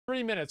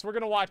3 minutes. We're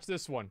gonna watch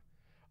this one.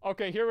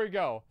 Okay, here we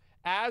go.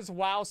 As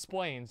WoW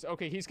splains.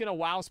 Okay, he's gonna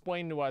WoW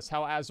explain to us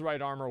how Azerite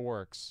armor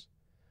works.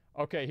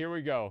 Okay, here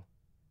we go.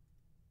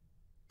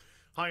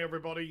 Hi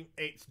everybody,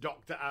 it's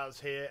Dr. Az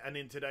here, and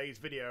in today's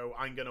video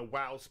I'm gonna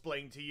WoW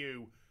explain to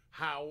you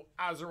how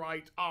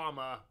Azerite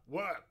armor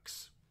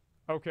works.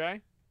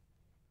 Okay.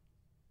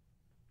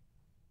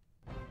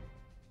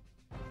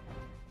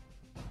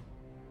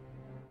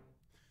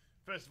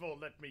 First of all,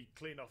 let me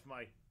clean off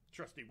my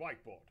trusty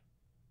whiteboard.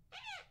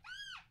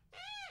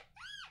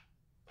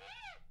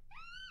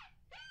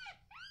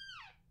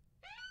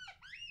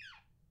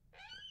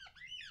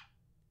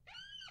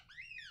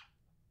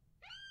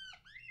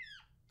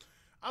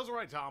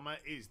 Azerite armor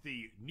is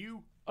the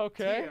new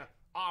tier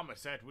armor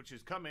set which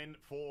has come in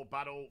for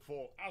Battle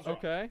for Azeroth.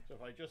 Okay. So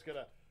if I just get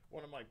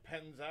one of my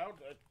pens out,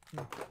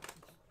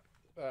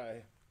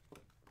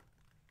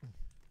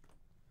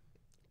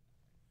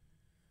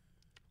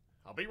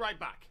 I'll be right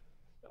back.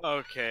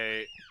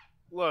 Okay,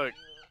 look.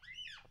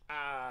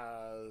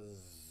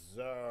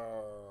 Azerite.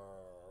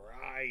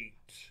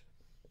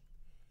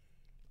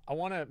 I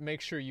want to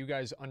make sure you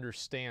guys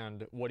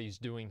understand what he's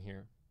doing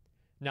here.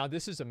 Now,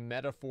 this is a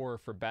metaphor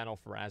for Battle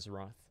for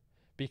Azeroth,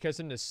 because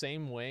in the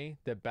same way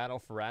that Battle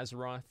for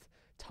Azeroth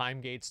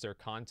time gates their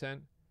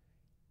content,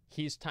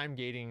 he's time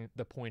gating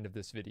the point of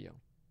this video.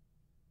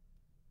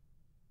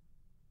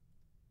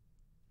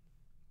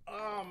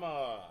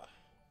 Armor.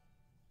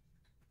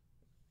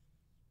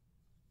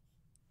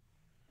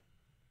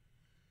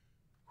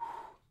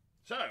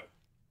 So,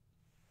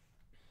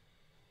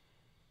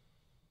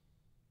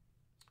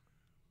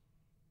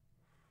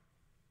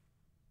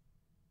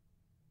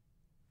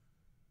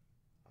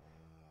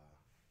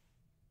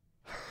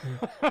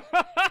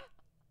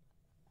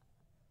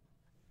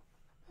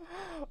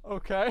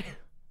 Okay.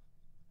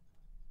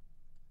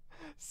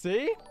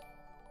 See?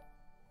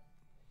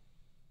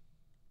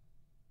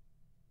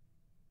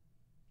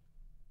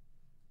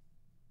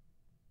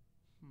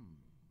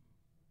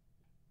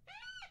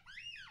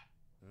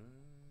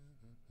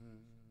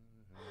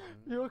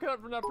 You look at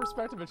it from that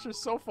perspective, it's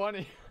just so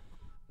funny.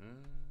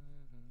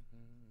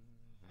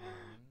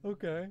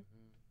 Okay.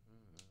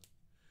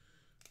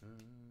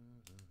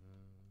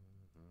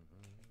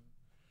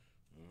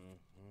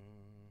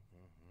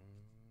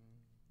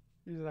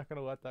 He's not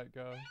gonna let that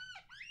go.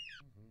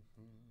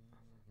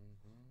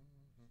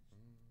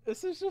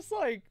 This is just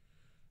like...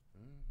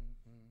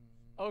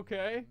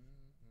 Okay.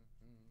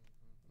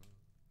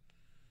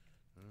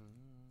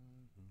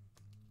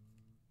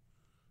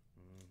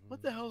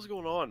 What the hell's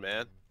going on,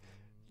 man?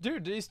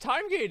 Dude, he's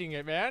time gating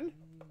it, man.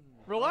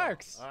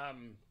 Relax.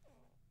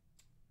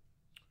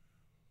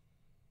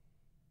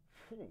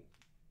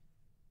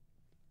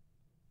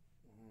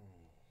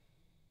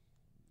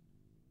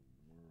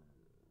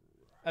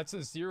 That's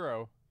a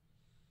 0.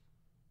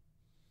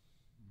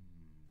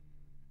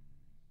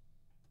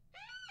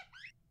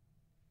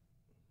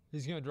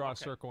 He's gonna draw a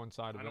circle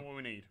inside of it. I know what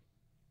we need.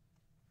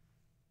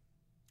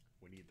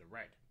 We need the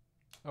red.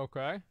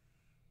 Okay.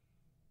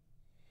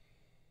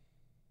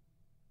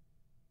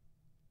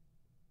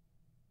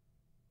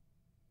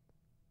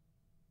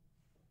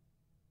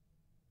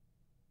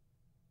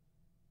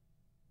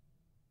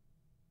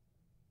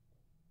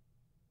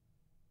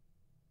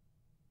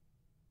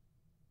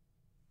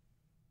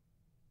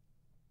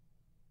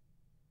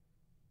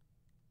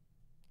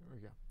 There we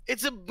go.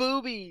 It's a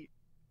booby!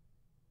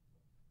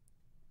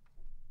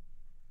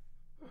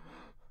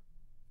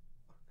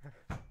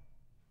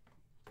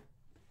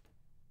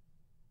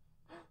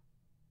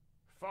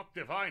 Fucked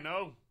if I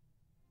know.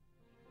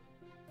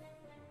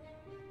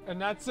 And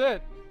that's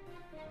it.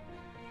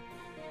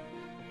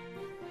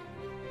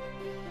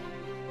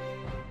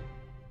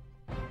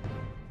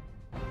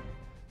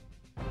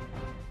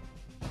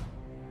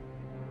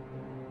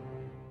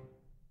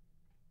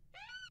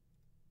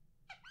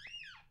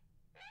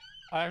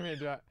 I'm gonna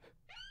do it.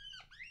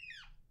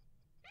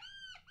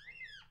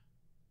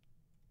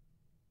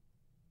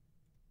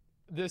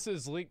 This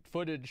is leaked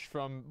footage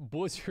from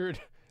Blizzard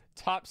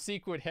top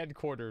secret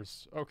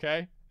headquarters,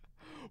 okay?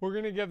 We're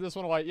gonna give this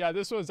one a like. Yeah,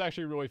 this was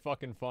actually really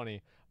fucking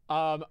funny.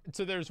 So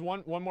there's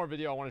one more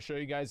video I want to show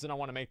you guys, then I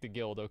want to make the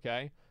guild,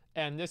 okay?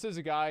 And this is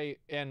a guy,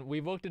 and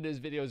we've looked at his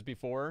videos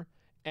before,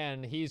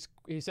 and he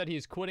said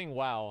he's quitting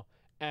WoW,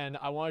 and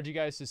I wanted you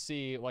guys to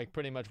see like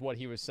pretty much what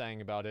he was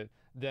saying about it.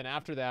 Then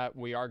after that,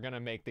 we are gonna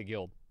make the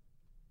guild.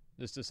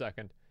 Just a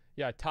second.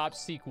 Yeah, top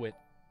secret.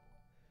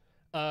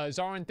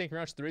 Zarwin, thank you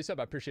very much for the resub.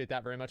 I appreciate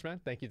that very much,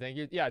 man. Thank you, thank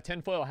you. Yeah,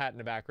 tinfoil hat in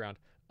the background.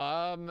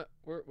 I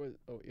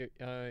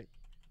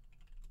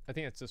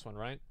think it's this one,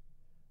 right?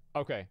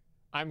 Okay.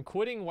 I'm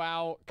quitting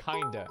WoW,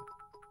 kinda.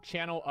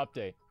 Channel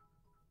update.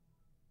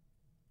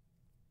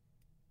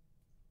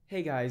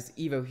 Hey guys,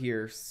 Evo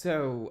here.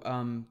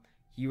 So,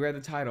 you read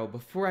the title.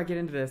 Before I get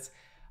into this,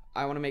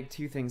 I want to make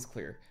two things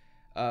clear.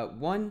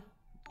 One,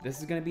 this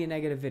is going to be a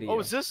negative video. Oh,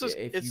 is this if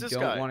it's you this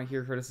don't guy? want to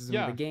hear criticism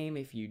of the game,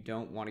 if you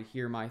don't want to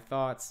hear my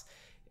thoughts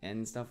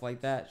and stuff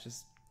like that,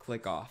 just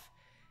click off.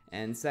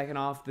 And second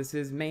off, this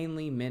is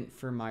mainly meant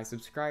for my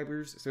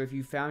subscribers, so if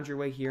you found your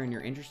way here and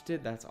you're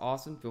interested, that's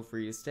awesome, feel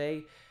free to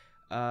stay.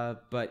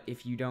 But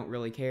if you don't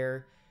really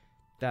care,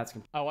 that's...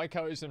 I like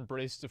how he's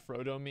embraced the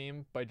Frodo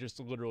meme by just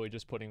literally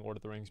just putting Lord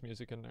of the Rings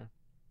music in there.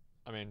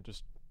 I mean,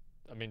 just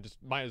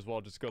might as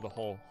well just go the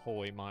whole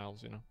 8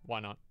 miles, you know?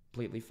 Why not?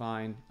 Completely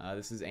fine.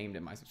 This is aimed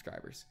at my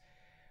subscribers.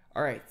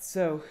 Alright,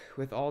 so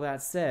with all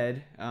that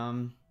said,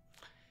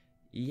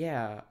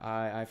 yeah,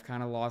 I've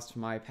kind of lost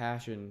my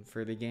passion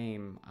for the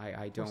game.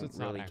 I don't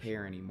really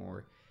care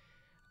anymore.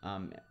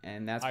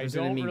 And that's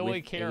presented me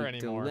with a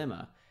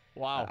dilemma.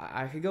 Wow.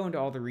 I could go into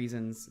all the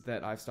reasons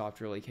that I've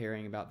stopped really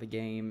caring about the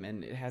game,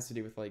 and it has to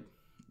do with, like,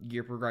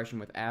 gear progression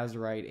with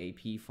Azerite,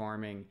 AP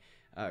farming,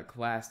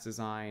 class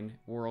design,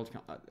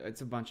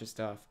 it's a bunch of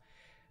stuff.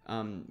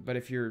 But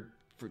if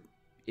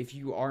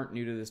you aren't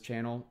new to this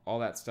channel, all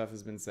that stuff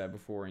has been said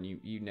before, and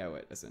you know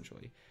it,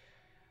 essentially.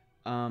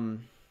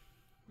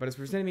 But it's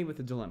presented me with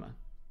a dilemma,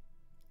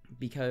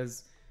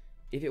 because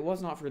if it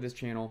was not for this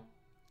channel,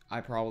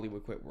 I probably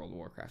would quit World of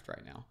Warcraft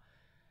right now.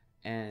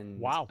 And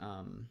wow.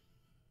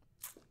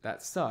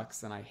 That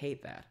sucks, and I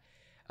hate that.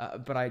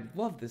 But I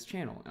love this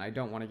channel, and I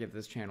don't want to give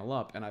this channel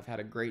up, and I've had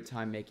a great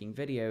time making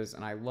videos,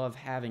 and I love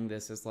having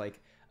this as, like,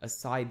 a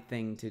side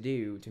thing to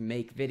do, to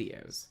make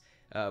videos.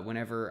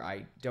 Whenever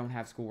I don't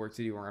have schoolwork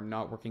to do, or I'm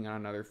not working on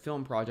another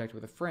film project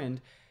with a friend,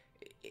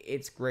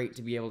 it's great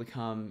to be able to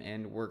come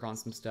and work on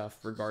some stuff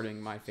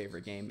regarding my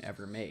favorite game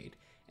ever made,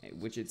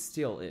 which it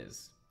still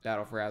is.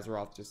 Battle for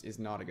Azeroth just is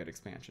not a good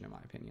expansion, in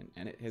my opinion,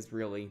 and it has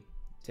really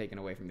taken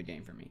away from the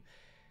game for me.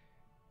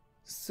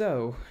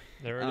 So,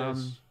 there it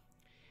is.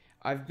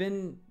 I've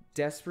been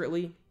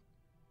desperately,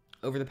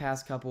 over the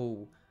past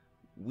couple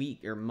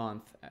week or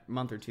month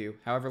or two,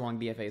 however long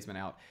BFA's been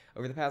out,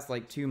 over the past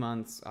like 2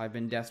 months, I've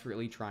been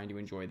desperately trying to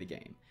enjoy the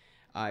game.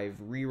 I've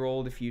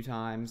re-rolled a few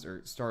times,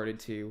 or started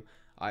to.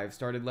 I've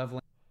started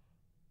leveling,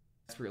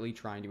 desperately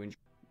trying to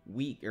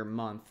enjoy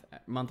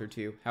month or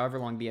two, however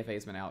long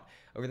BFA's been out.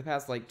 Over the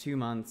past like 2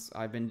 months,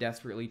 I've been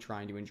desperately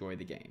trying to enjoy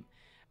the game.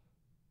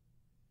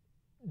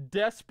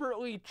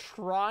 Desperately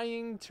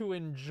trying to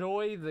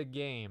enjoy the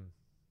game.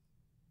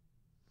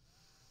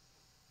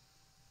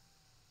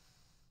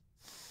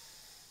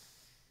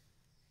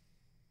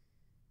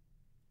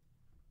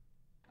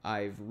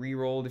 I've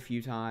re-rolled a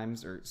few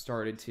times, or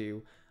started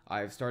to.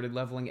 I've started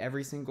leveling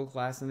every single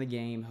class in the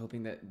game,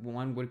 hoping that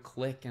one would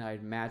click and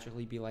I'd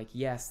magically be like,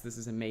 yes, this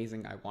is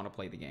amazing, I want to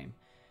play the game.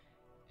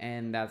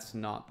 And that's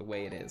not the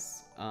way it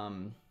is.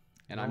 And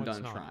no, I'm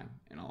done trying,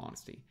 in all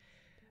honesty.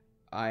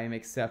 I am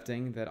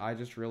accepting that I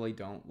just really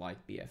don't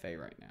like BFA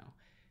right now.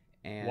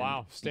 And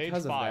wow, stage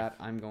because 5. of that,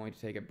 I'm going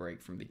to take a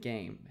break from the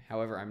game.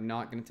 However, I'm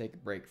not going to take a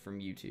break from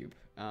YouTube.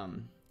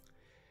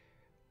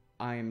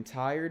 I am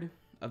tired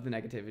of the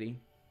negativity.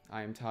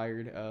 I am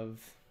tired of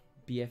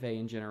BFA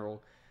in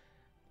general.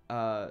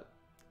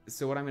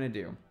 So what I'm going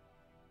to do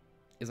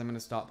is I'm going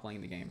to stop playing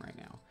the game right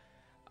now.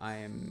 I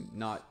am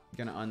not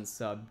going to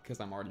unsub because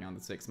I'm already on the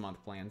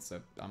 6-month plan,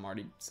 so I'm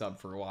already subbed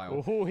for a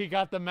while. Ooh, he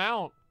got the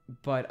mount.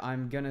 But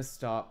I'm going to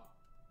stop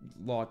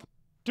logging.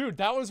 Dude,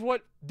 that was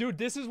what... Dude,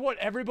 this is what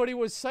everybody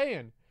was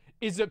saying.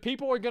 Is that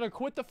people are going to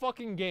quit the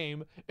fucking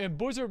game, and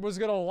Blizzard was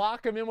going to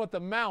lock him in with the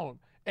mount.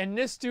 And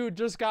this dude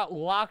just got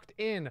locked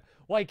in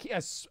like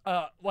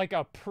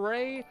a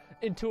prey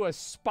into a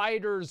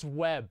spider's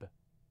web.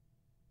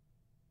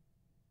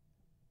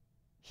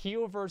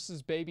 Heel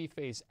versus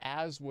Babyface,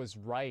 Az was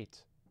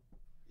right.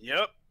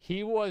 Yep.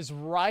 He was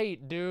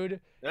right, dude.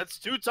 That's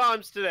 2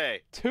 times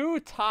today. 2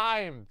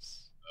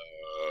 times.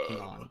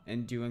 On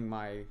and doing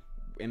my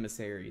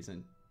emissaries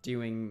and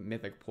doing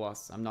Mythic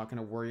Plus. I'm not going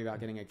to worry about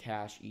getting a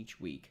cache each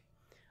week.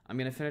 I'm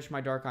going to finish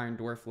my Dark Iron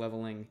Dwarf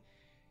leveling,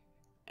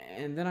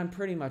 and then I'm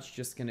pretty much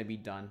just going to be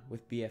done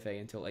with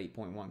BFA until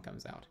 8.1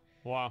 comes out.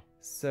 Wow.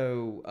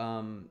 So,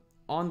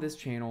 on this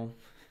channel,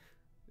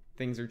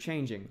 things are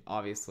changing,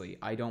 obviously.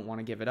 I don't want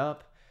to give it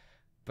up,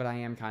 but I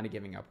am kind of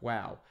giving up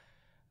WoW.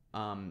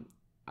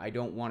 I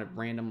don't want to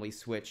randomly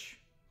switch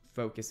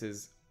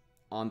focuses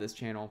on this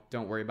channel.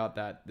 Don't worry about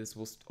that. This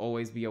will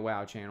always be a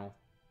WoW channel.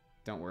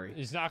 Don't worry.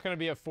 He's not going to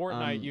be a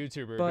Fortnite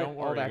YouTuber. But don't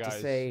worry, all that guys.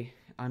 to say,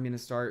 I'm going to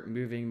start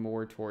moving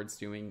more towards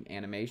doing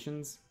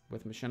animations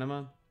with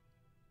Machinima.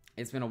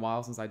 It's been a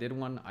while since I did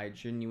one. I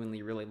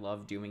genuinely really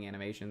love doing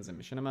animations in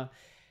Machinima.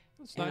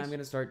 That's and nice. I'm going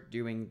to start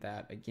doing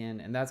that again.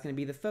 And that's going to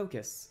be the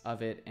focus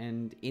of it.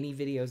 And any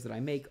videos that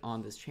I make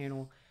on this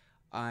channel,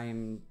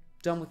 I'm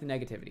done with the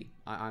negativity.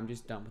 I'm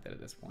just done with it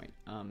at this point.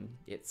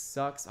 It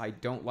sucks. I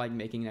don't like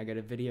making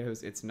negative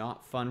videos. It's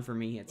not fun for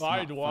me. It's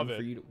not fun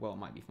for you to, well, it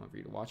might be fun for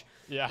you to watch.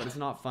 Yeah. But it's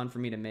not fun for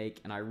me to make,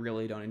 and I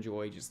really don't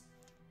enjoy just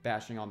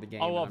bashing on the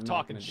game. I love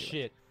talking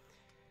shit.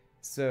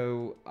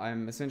 So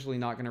I'm essentially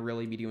not going to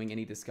really be doing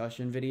any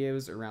discussion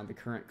videos around the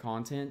current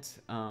content,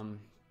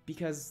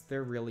 because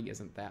there really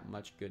isn't that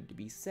much good to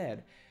be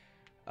said.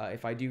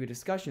 If I do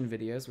discussion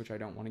videos, which I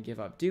don't want to give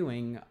up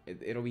doing,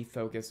 it'll be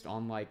focused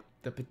on, like,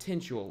 the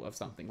potential of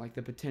something, like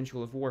the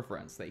potential of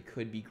Warfronts. They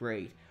could be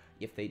great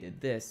if they did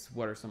this.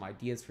 What are some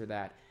ideas for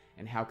that,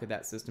 and how could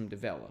that system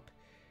develop?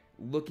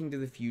 looking to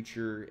the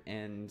future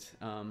and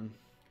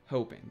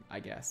hoping, I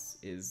guess,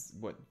 is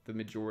what the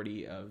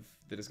majority of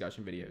the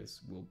discussion videos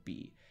will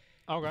be.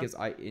 Okay. Because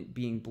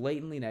being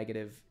blatantly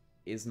negative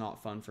is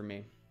not fun for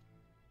me.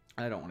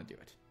 I don't want to do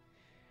it.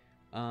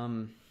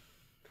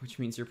 Which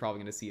means you're probably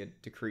going to see a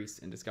decrease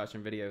in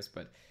discussion videos,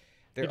 but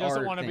there he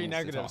doesn't are want to be things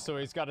negative, so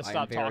he's got to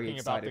stop talking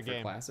about the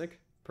game. Classic,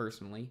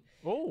 personally.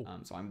 Oh.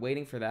 So I'm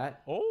waiting for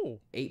that. Oh.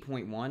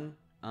 8.1.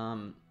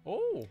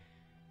 Oh.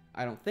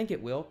 I don't think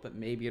it will, but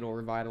maybe it'll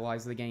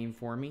revitalize the game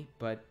for me.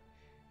 But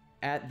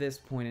at this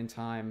point in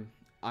time,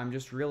 I'm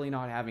just really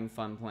not having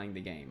fun playing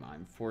the game.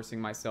 I'm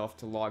forcing myself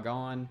to log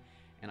on,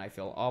 and I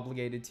feel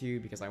obligated to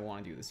because I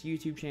want to do this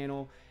YouTube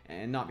channel,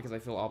 and not because I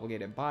feel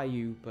obligated by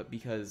you, but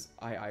because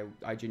I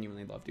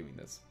genuinely love doing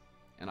this,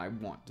 and I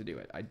want to do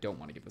it. I don't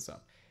want to give this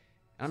up,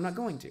 and I'm not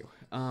going to.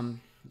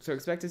 So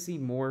expect to see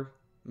more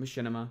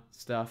machinima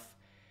stuff,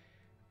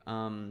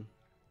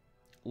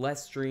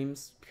 less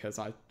streams because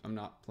I'm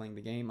not playing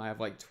the game. I have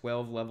like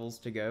 12 levels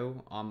to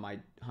go on my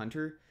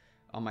hunter,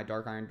 on my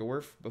Dark Iron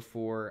Dwarf,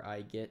 before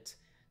I get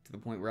to the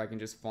point where I can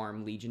just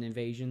farm Legion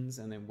invasions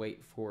and then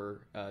wait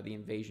for the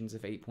invasions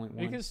of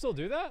 8.1. You can still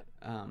do that?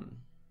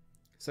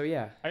 So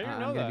yeah, I didn't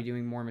know I'm going that. to be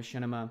doing more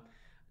machinima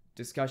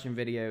discussion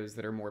videos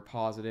that are more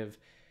positive.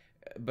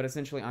 But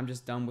essentially, I'm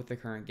just done with the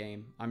current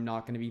game. I'm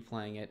not going to be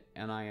playing it,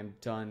 and I am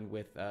done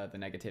with the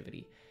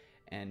negativity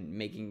and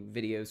making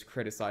videos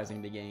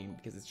criticizing the game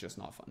because it's just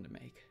not fun to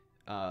make.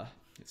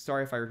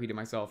 Sorry if I repeated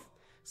myself.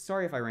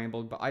 Sorry if I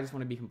rambled, but I just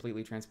want to be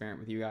completely transparent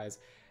with you guys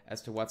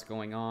as to what's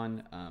going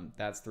on.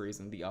 That's the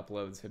reason the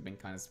uploads have been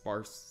kind of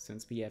sparse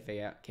since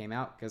BFA came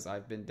out, because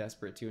I've been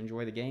desperate to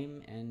enjoy the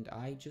game, and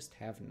I just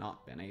have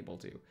not been able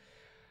to.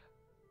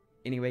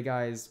 Anyway,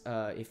 guys,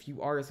 if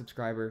you are a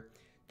subscriber,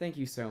 thank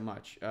you so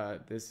much.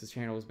 This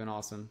channel has been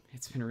awesome.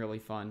 It's been really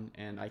fun,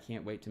 and I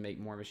can't wait to make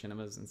more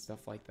machinimas and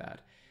stuff like that.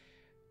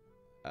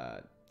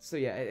 So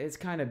yeah, it's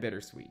kind of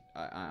bittersweet.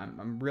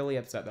 I'm really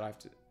upset that I have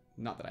to,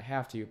 not that I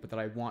have to, but that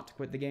I want to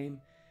quit the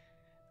game.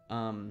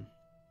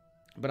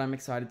 But I'm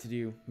excited to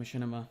do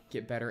machinima,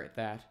 get better at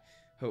that.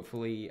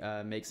 Hopefully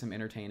make some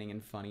entertaining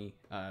and funny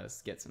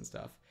skits and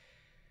stuff.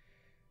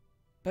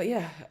 But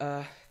yeah,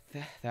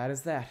 that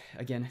is that.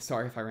 Again,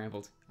 sorry if I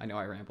rambled. I know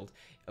I rambled.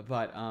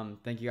 But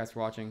thank you guys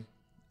for watching.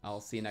 I'll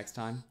see you next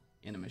time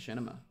in a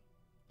machinima.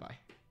 Bye.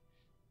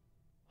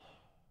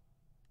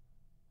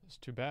 It's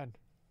too bad.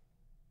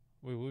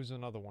 We lose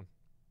another one.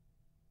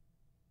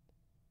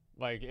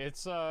 Like,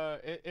 it's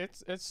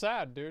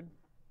sad, dude.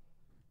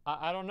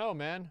 I don't know,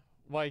 man.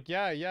 Like,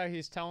 yeah,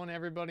 he's telling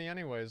everybody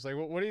anyways. Like,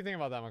 what do you think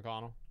about that,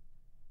 Mcconnell?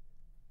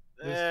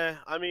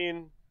 I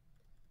mean,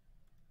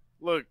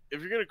 look,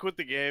 if you're gonna quit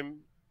the game,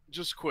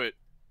 just quit.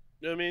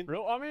 You know what I mean?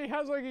 Real? I mean, he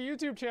has like a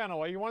YouTube channel.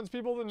 Like, he wants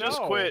people to know. Just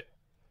quit.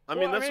 I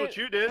mean, that's what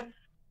you did.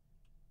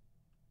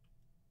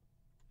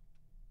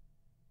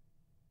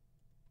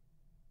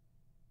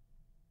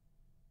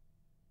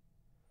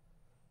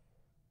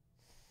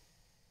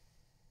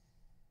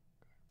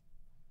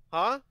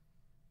 Huh?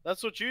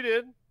 That's what you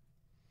did.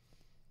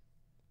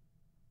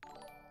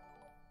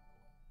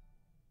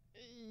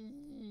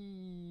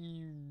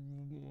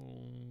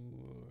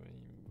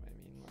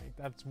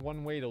 That's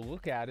one way to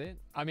look at it.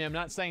 I mean, I'm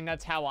not saying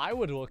that's how I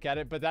would look at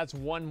it, but that's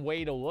one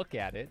way to look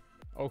at it.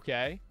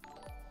 Okay.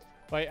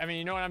 Like, I mean,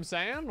 you know what I'm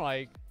saying?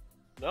 Like,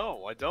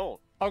 no, I don't.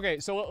 Okay,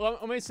 so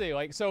let me see.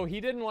 Like, so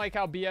he didn't like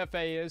how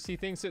BFA is. He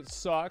thinks it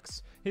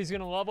sucks. He's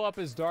going to level up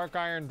his Dark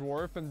Iron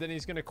Dwarf, and then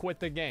he's going to quit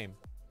the game.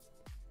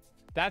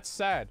 That's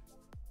sad.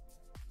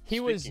 He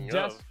was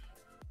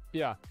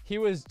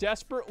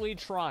desperately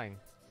trying.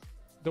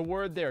 The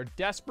word there,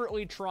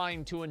 desperately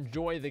trying to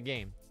enjoy the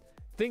game.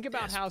 Think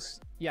about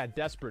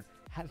desperate.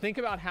 Think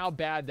about how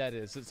bad that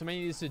is. That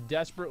somebody needs to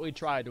desperately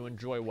try to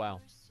enjoy WoW.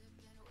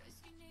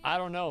 I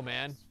don't know,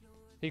 man.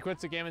 He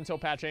quits the game until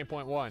patch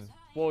 8.1.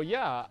 Well,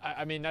 yeah,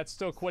 I mean, that's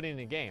still quitting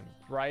the game,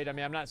 right? I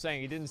mean, I'm not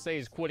saying, he didn't say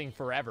he's quitting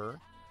forever.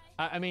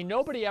 I mean,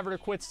 nobody ever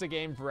quits the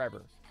game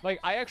forever. Like,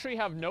 I actually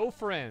have no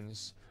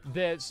friends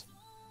that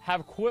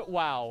have quit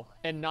WoW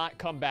and not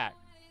come back.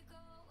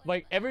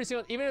 Like, every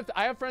single, even if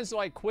I have friends that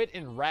like quit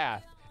in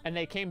Wrath and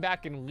they came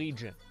back in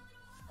Legion.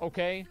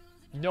 Okay?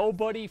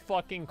 Nobody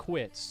fucking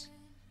quits.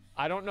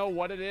 I don't know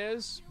what it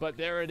is, but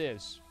there it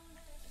is.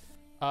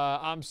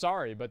 I'm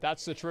sorry, but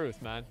that's the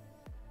truth, man.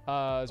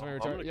 I'm gonna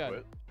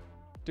quit.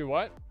 Do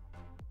what?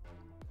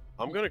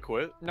 I'm gonna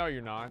quit. No,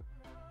 you're not.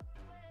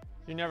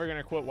 You're never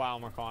gonna quit WoW,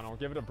 Mcconnell.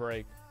 Give it a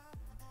break.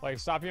 Like,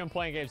 stop even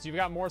playing games. You've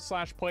got more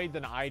slash played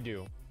than I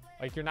do.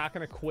 Like, you're not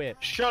gonna quit.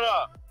 Shut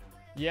up.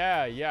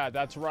 Yeah,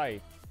 that's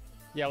right.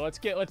 Yeah, let's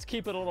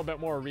keep it a little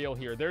bit more real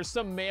here. There's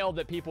some mail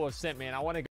that people have sent me, and I want to